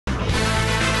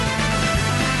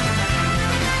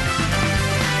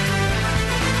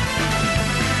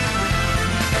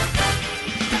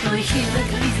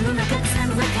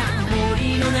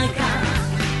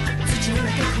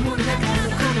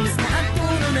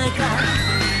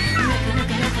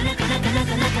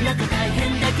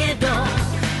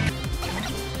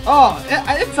Oh,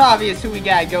 it's obvious who we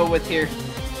gotta go with here.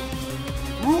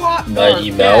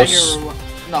 Mighty Mouse.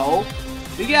 No.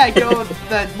 We gotta go with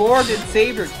the Lord and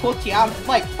Savior, Kotiami.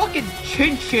 Like, fucking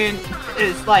Chin Chin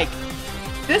is like...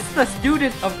 This is the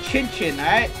student of Chin Chin,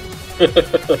 alright?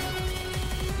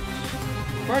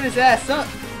 Burn his ass up.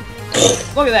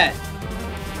 Look at that.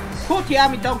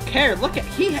 Kotiami don't care. Look at...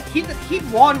 He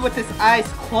won with his eyes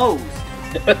closed.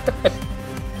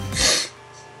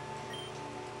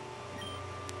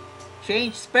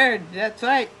 Change spared, that's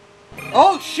right.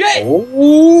 Oh shit!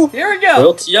 Oh, here we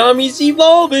go! Kotiami's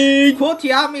evolving!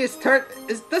 Kotiami is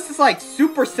this is like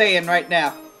Super Saiyan right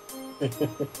now.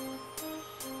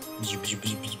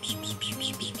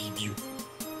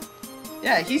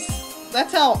 Yeah,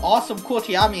 that's how awesome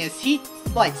Kotiami is. He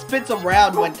like spins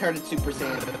around when turning Super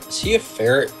Saiyan. Is he a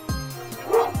ferret?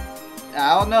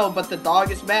 I don't know, but the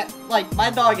dog is mad. Like, my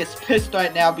dog is pissed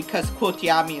right now because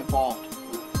Kotiami evolved.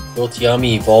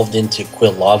 Kotiami evolved into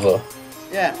Quilava.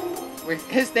 Yeah.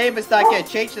 His name is not gonna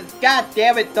change. God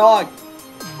damn it, dog.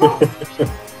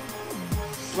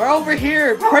 We're over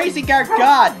here praising our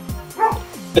God.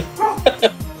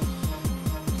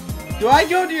 Do I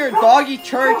go to your doggy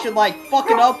church and like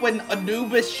fuck it up when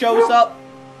Anubis shows up?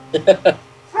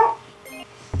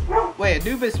 Wait,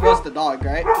 Anubis was the dog,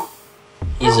 right?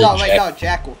 He's no, a wait, no,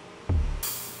 Jackal.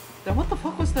 Then what the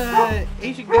fuck was the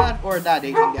Asian god? Or not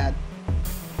Asian god?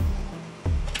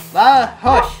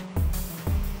 Hush!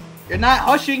 You're not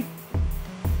hushing!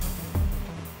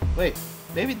 Wait,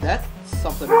 maybe that's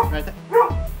something right there.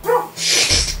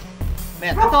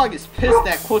 Man, the dog is pissed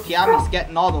that Kotiami's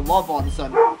getting all the love all of a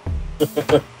sudden.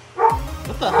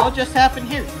 What the hell just happened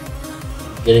here?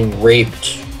 Getting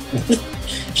raped.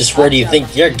 Just where do you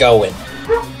think you're going?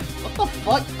 What the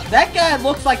fuck? That guy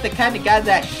looks like the kind of guy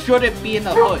that shouldn't be in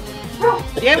the hood.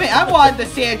 Damn it, I wanted the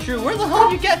sand shrew. Where the hell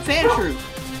did you get sand shrew?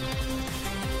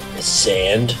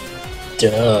 Sand?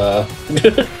 Duh.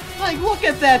 Like, look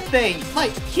at that thing.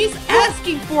 Like, he's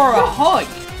asking for a hug.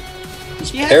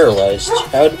 He's paralyzed.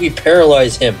 How did we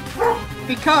paralyze him?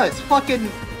 Because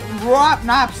fucking Rob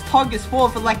Knob's tongue is full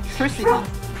of electricity. Look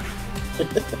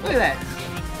at that.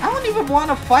 I don't even want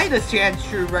to fight a sand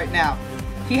shrew right now.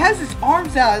 He has his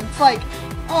arms out. It's like,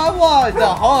 oh, I want a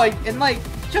hug. And like,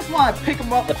 just want to pick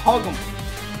him up and hug him.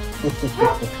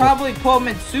 Probably put him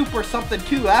in soup or something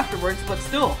too afterwards, but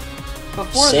still.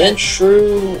 Before Sand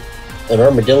shrew, an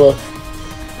armadillo.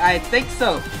 I think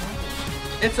so.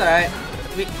 It's alright.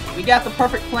 We got the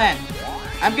perfect plan.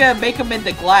 I'm gonna make him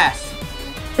into glass.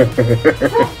 There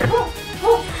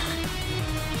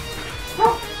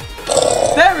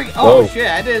we go. Oh shit,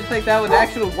 I didn't think that would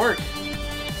actually work.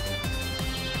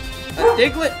 A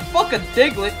Diglett? Fuck a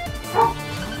Diglett.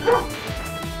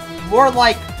 More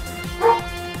like...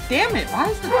 Damn it, why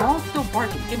is the dog still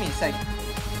barking? Give me a second.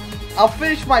 I'll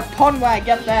finish my pun when I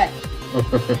get back.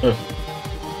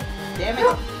 Damn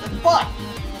it. Fuck!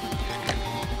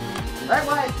 Right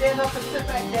when I stand up and sit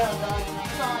back down, dog.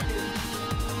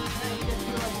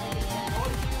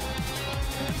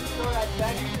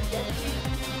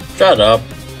 Shut up.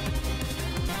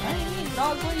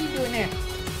 Dog, what are you doing here?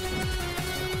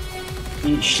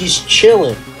 She's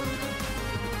chilling.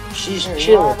 She's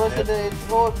chilling. Listen to the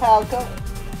old pal come.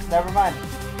 Never mind.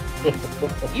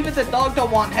 Even the dog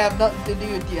don't want to have nothing to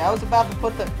do with you. I was about to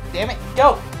put the... Damn it,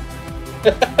 go!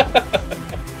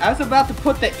 I was about to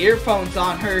put the earphones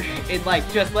on her and like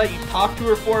just let you talk to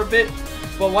her for a bit.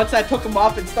 But once I took them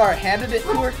off and started handing it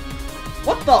to her...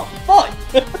 What the fuck?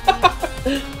 I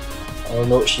don't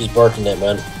know what she's barking at,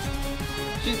 man.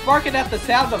 She's barking at the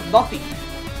sound of nothing.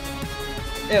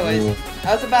 Anyways,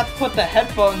 I was about to put the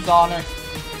headphones on her.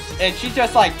 And she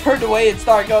just like turned away and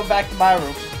started going back to my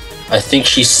room. I think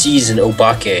she sees an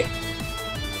obake.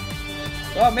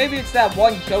 Well, maybe it's that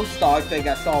one ghost dog thing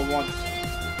I saw once.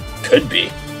 Could be.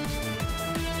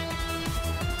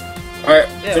 Alright,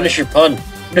 finish your pun.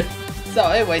 So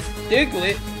anyways,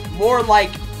 Diglett, more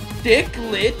like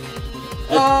Dick-lett.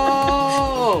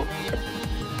 Oh!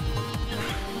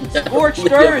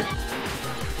 Scorched Earth!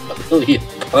 Not really a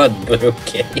pun, but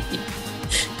okay.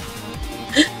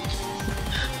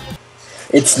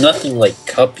 It's nothing like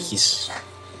Cuppies.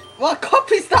 Well,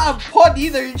 Cuppy's not a pun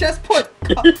either, you just put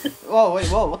Oh, wait,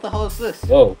 whoa, what the hell is this?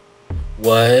 Whoa.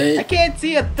 What? I can't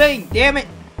see a thing, damn it!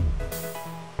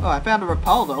 Oh, I found a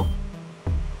repel though.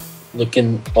 Look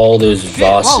in all those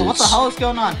vases. Whoa, what the hell is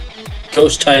going on?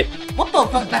 Ghost type. What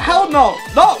the hell? No!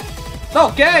 No!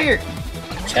 No! Get out of here!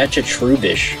 Catch a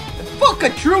Trubish. fuck a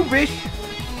Trubbish!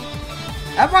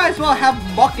 I might as well have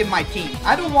muck in my team.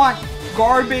 I don't want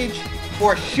garbage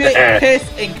or shit, piss,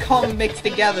 and cum mixed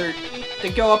together to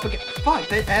go up against.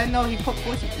 Fuck, I didn't know he put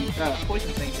poison things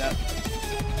up.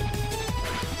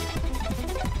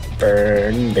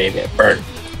 Burn, baby, burn.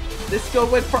 Let's go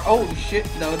with oh shit,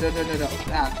 no.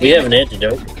 Ah, we have an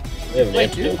antidote. We have an Dude?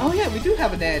 antidote. Oh yeah, we do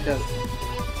have an antidote.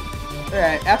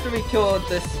 Alright, after we kill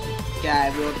this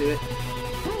guy, we'll do it.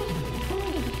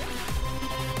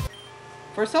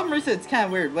 For some reason, it's kind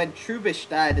of weird. When Trubbish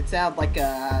died, it sounded like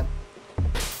a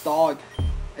dog.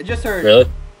 I just heard. Really?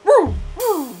 Woo,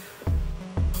 woo.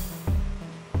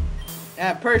 And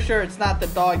I'm pretty sure it's not the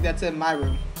dog that's in my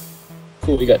room.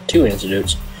 Cool, we got 2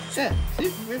 antidotes. Yeah,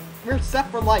 see, we're set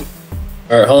for life.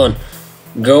 Alright, hold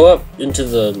on. Go up into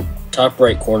the top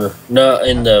right corner. No,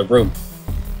 in the room.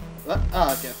 What?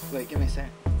 Oh, okay. Wait, give me a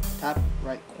second. Top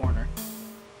right corner.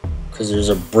 Because there's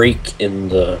a break in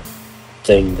the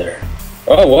thing there.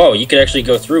 Oh, whoa, you could actually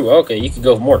go through. Okay, you could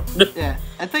go more. Yeah,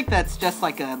 I think that's just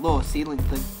like a little ceiling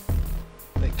thing.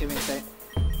 Wait, give me a second.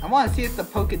 I want to see if the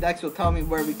Pokedex will tell me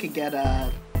where we could get,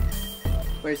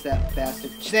 where's that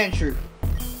bastard? Sandshrew.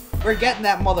 We're getting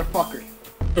that motherfucker.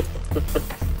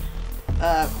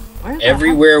 Where's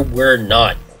Everywhere we're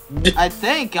not. I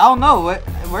think. I don't know.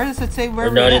 Where does it say where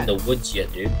we're not in the woods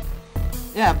yet, dude.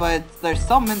 Yeah, but there's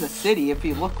some in the city if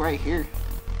you look right here.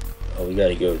 Oh, we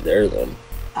gotta go there then.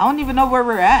 I don't even know where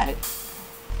we're at.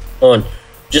 Hold on.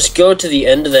 Just go to the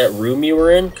end of that room you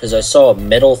were in, because I saw a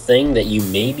metal thing that you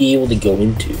may be able to go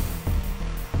into.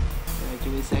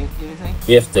 Give me a second.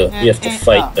 You have to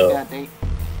fight though.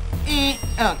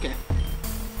 Okay.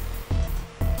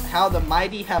 How the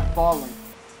mighty have fallen.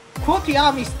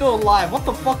 Kotiami's still alive. What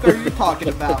the fuck are you talking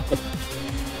about?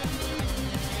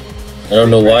 I don't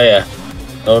know why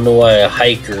a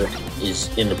hiker is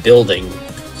in a building.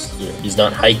 You know, he's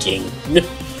not hiking.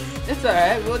 It's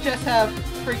alright. We'll just have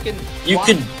freaking. You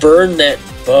could burn that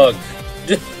bug.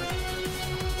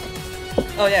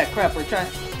 Oh yeah, crap. We're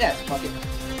trying. Yeah, fuck it.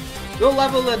 We'll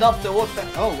level it up to what?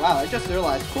 Oh wow! I just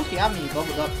realized Kotiami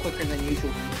leveled up quicker than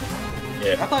usual.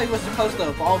 Yeah. I thought he was supposed to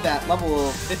evolve at level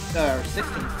 15 or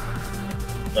 16.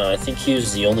 No, I think he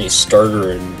was the only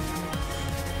starter and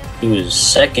he was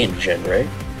 2nd gen, right?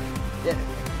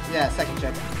 Yeah, 2nd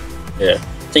gen. Yeah.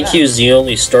 I think he was the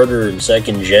only starter in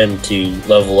 2nd gen to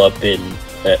level up at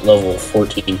level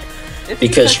 14.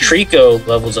 Because Trico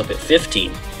levels up at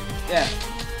 15. Yeah.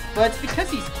 But it's because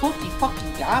he's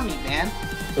Kotiami, man.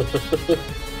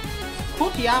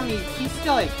 Kotiami, he's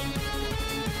still like...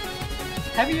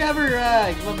 Have you ever,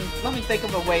 let me think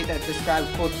of a way to describe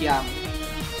Kotiami.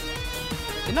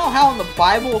 You know how in the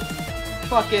Bible,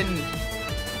 fucking...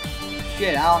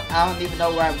 Shit, I don't even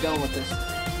know where I'm going with this.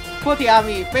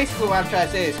 Kotiami, basically what I'm trying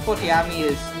to say is Kotiami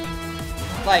is...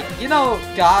 Like, you know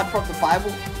God from the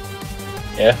Bible?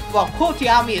 Yeah. Well,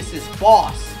 Kotiami is his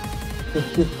boss.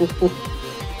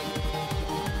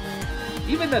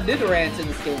 Even the Nidorans in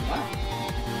this game, wow.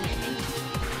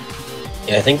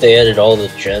 Yeah, I think they added all the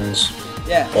gens.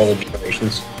 Yeah. All the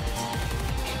generations.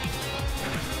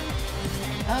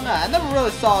 I don't know, I never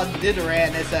really saw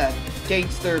Nidoran as a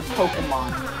gangster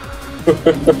Pokemon.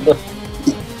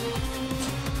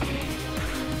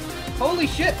 Holy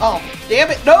shit! Oh, damn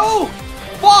it! No!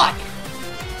 Fuck!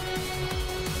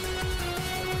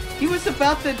 He was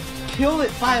about to kill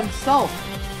it by himself.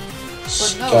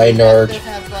 But no, Skynard. he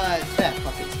has to have,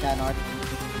 fucking Skynard.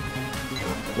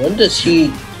 When does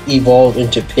he evolve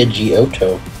into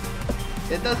Pidgeotto?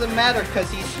 It doesn't matter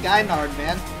because he's Skynard,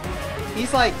 man.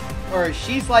 He's like, or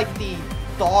she's like the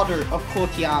daughter of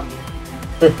Kotiami.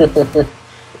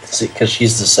 Is it because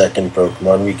she's the 2nd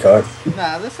Pokemon we caught?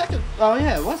 Nah, the second, oh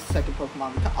yeah, it was the 2nd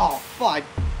Pokemon we caught. Oh, fuck.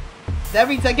 That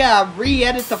means I gotta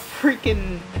re-edit the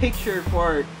freaking picture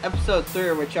for episode 3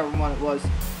 or whichever one it was.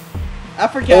 I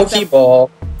forget. Pokeball.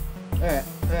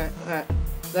 Alright.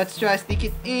 Let's try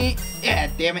sneaking. Yeah,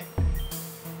 damn it.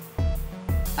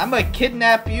 I'm gonna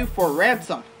kidnap you for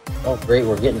ransom. Oh, great,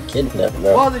 we're getting kidnapped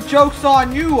now. Well, the joke's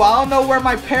on you. I don't know where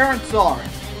my parents are.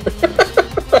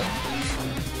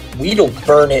 Weed'll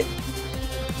burn it.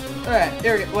 Alright,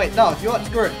 here we go. Wait, no, you know what?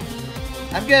 Screw it.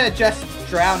 I'm gonna just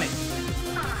drown it.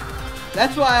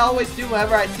 That's what I always do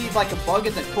whenever I see like a bug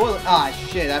in the toilet. Ah,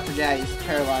 shit, I forgot he's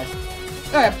paralyzed.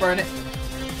 Alright, burn it.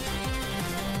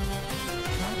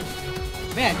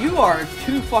 Man, you are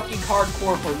too fucking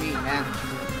hardcore for me, man.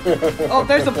 Oh,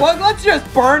 there's a bug? Let's just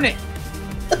burn it!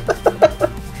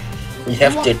 We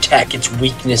have to attack its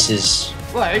weaknesses.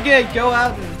 What, are you gonna go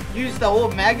out and use the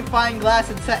old magnifying glass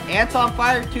and set ants on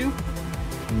fire too?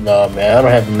 No, man, I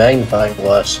don't have a magnifying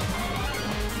glass.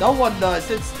 No one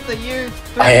does. It's the year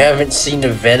 3. I haven't seen a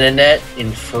Venonat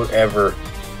in forever.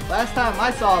 Last time I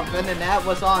saw a Venonat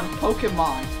was on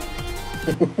Pokemon.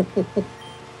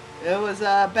 It was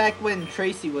back when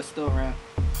Tracy was still around.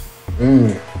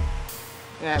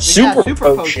 Yeah, Super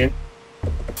Potion.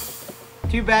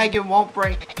 Too bad it won't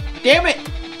bring. Damn it!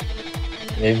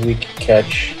 Maybe we could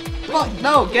catch. Look,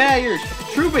 no, get out of here,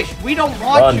 Trubbish. We don't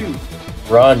want you.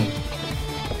 Run.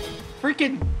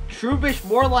 Freaking Trubbish,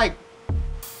 more like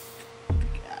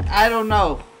I don't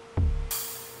know.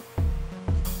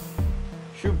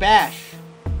 Trubash.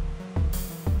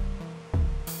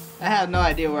 I have no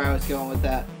idea where I was going with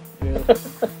that. Really.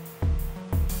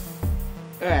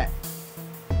 Alright.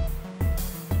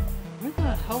 Where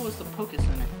the hell was the Poké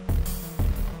Center?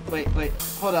 Wait,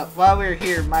 hold up. While we're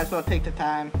here, might as well take the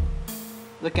time.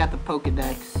 Look at the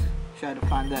Pokédex. Try to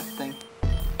find that thing.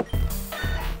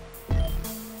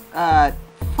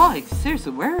 Fuck,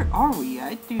 seriously, where are we?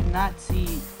 I do not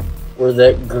see... We're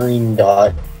that green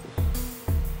dot.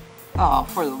 Oh,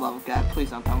 for the love of God, please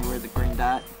don't tell me we're the green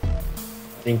dot. I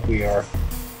think we are.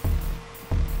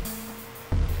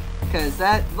 Cause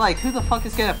that, like, who the fuck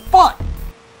is gonna... Fuck!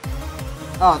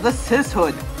 Oh, this is his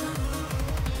hood.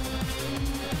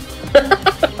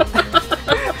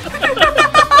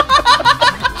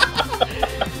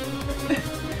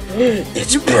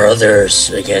 It's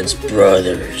brothers against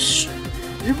brothers.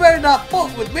 You better not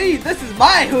fuck with me. This is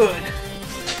my hood.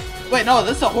 Wait, no,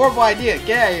 this is a horrible idea.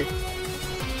 Get out of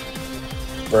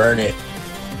here. Burn it.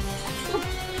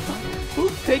 Who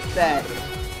picked that?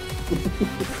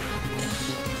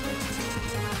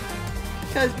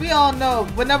 Because we all know,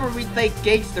 whenever we think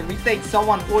gangster, we think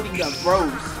someone holding a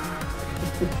rose.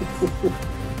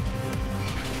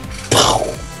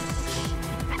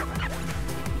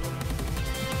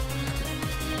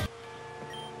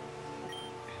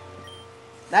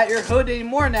 Not your hood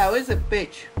anymore now, is it,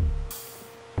 bitch?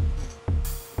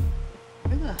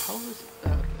 Where the hell is...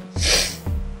 Oh, okay.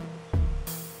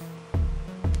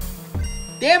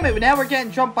 Damn it, now we're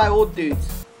getting jumped by old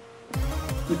dudes.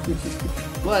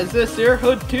 What, is this your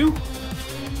hood too?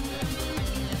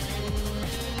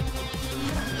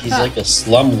 He's like a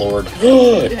slumlord.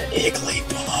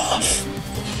 Igglybuff.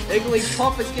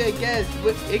 Igglybuff is gonna get his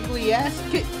Iggly ass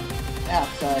kicked. Oh,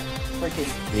 sorry. Freaking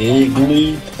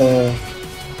Igglybuff.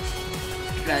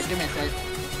 Alright, give me a sec.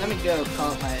 Let me go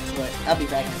call my... Wait, I'll be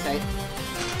back in a sec.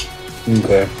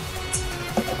 Okay.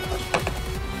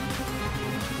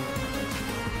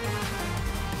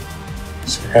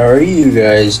 So how are you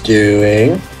guys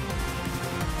doing?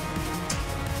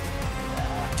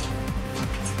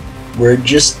 We're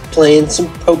just playing some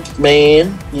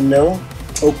Pokemon, you know?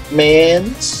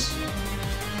 Pokemans.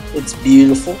 It's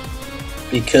beautiful.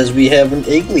 Because we have an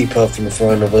Igglybuff in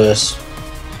front of us.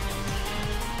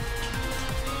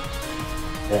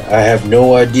 I have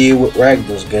no idea what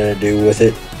Ragna's gonna do with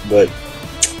it, but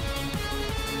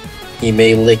he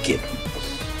may lick it.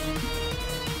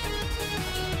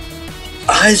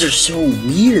 Eyes are so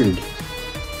weird.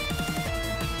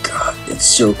 God, it's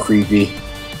so creepy.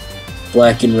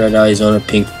 Black and red eyes on a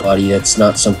pink body, that's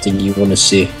not something you want to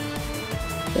see.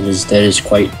 That is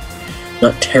quite,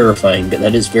 not terrifying, but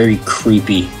that is very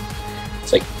creepy.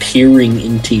 It's like peering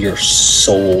into your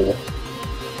soul.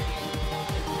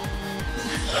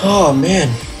 Oh man,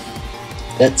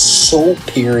 that soul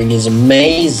peering is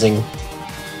amazing.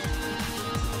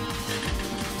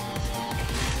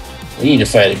 We need to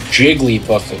find a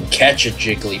Jigglypuff and catch a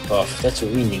Jigglypuff. That's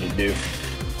what we need to do.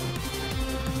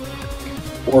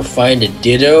 Or find a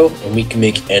Ditto, and we can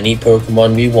make any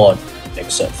Pokemon we want,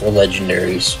 except for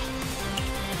legendaries.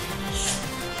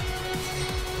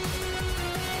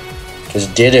 Because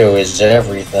Ditto is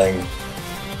everything.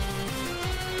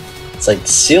 It's like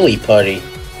Silly Putty.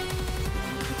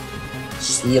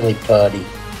 Silly Putty.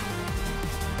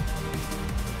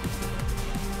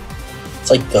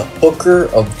 It's like the hooker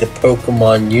of the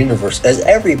Pokemon universe, as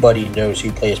everybody knows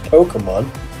who plays Pokemon.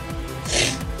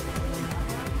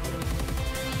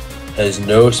 Has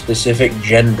no specific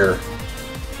gender.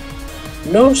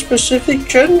 No specific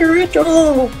gender at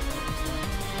all.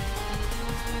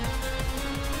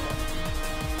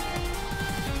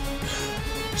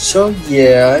 So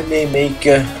yeah, I'm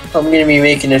gonna be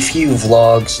making a few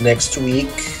vlogs next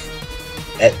week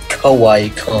at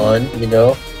Kawaii Con, you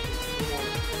know.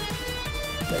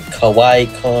 Kawaii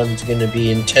Con's gonna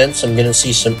be intense. I'm gonna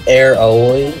see some Air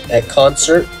Alloy at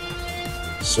concert.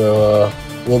 So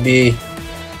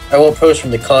I won't post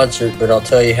from the concert, but I'll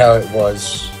tell you how it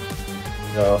was.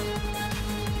 You know,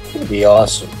 it's gonna be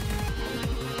awesome.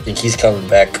 I think he's coming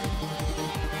back.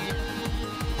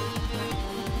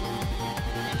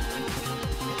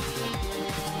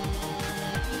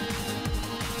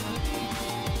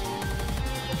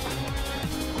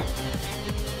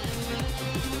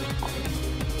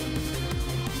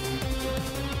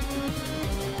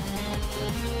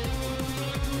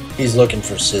 He's looking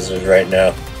for scissors right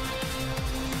now.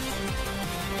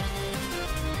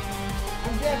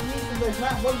 I'm Japanese and there's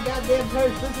not one goddamn pair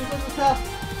of scissors in this house.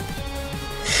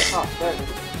 Oh, there it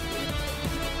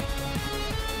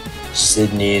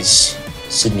is.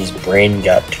 Sydney's brain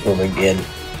got to him again.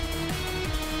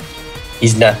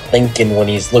 He's not thinking when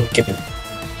he's looking.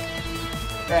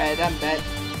 Alright, I'm back.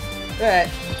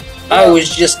 Alright. I was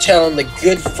just telling the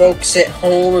good folks at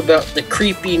home about the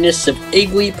creepiness of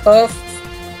Igglypuff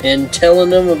and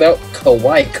telling them about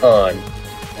Kawaii-Con.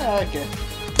 Oh, okay.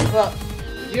 Well,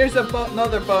 here's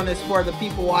another bonus for the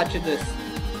people watching this.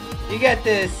 You get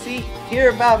to hear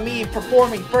about me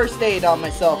performing first aid on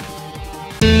myself.